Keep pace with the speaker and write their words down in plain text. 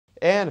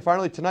And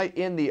finally tonight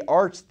in the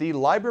arts, the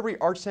Library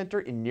Arts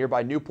Center in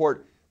nearby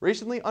Newport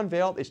recently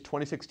unveiled its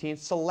 2016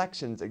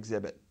 Selections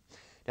exhibit.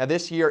 Now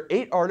this year,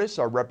 8 artists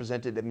are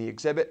represented in the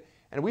exhibit,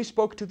 and we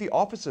spoke to the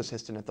office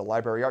assistant at the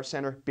Library Arts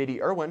Center,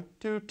 Biddy Irwin,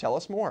 to tell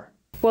us more.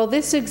 Well,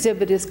 this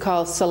exhibit is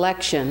called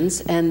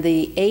Selections, and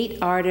the 8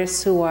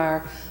 artists who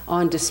are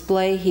on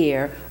display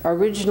here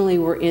originally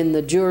were in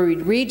the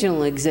juried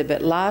regional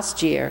exhibit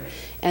last year,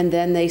 and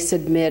then they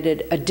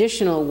submitted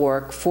additional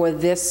work for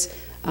this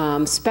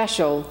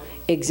special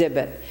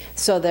exhibit.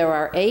 So there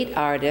are 8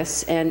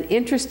 artists, and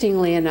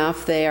interestingly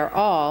enough, they are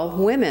all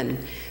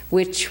women,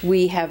 which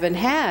we haven't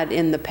had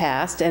in the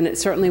past, and it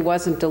certainly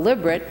wasn't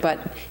deliberate,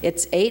 but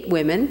it's 8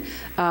 women,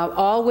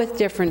 all with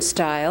different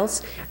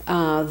styles.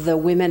 The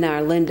women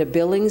are Linda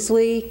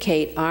Billingsley,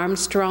 Kate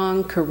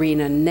Armstrong,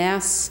 Karina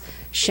Ness,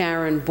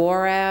 Sharon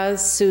Boraz,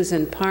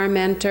 Susan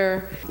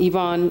Parmenter,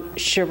 Yvonne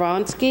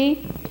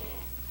Shervonsky,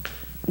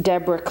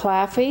 Deborah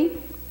Claffey,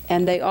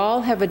 and they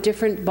all have a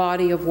different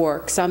body of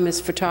work. Some is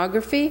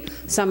photography,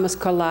 some is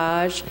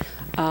collage,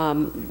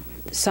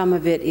 some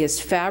of it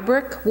is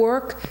fabric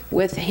work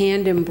with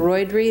hand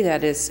embroidery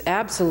that is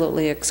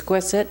absolutely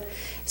exquisite.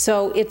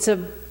 So it's a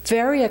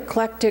very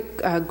eclectic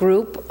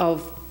group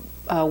of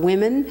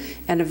women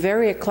and a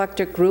very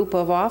eclectic group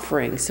of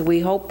offerings. We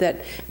hope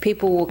that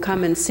people will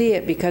come and see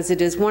it because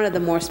it is one of the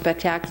more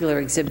spectacular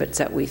exhibits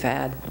that we've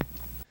had.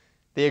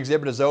 The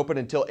exhibit is open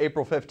until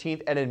April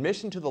 15th, and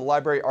admission to the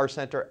Library Arts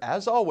Center,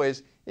 as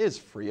always, is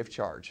free of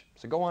charge.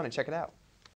 So go on and check it out.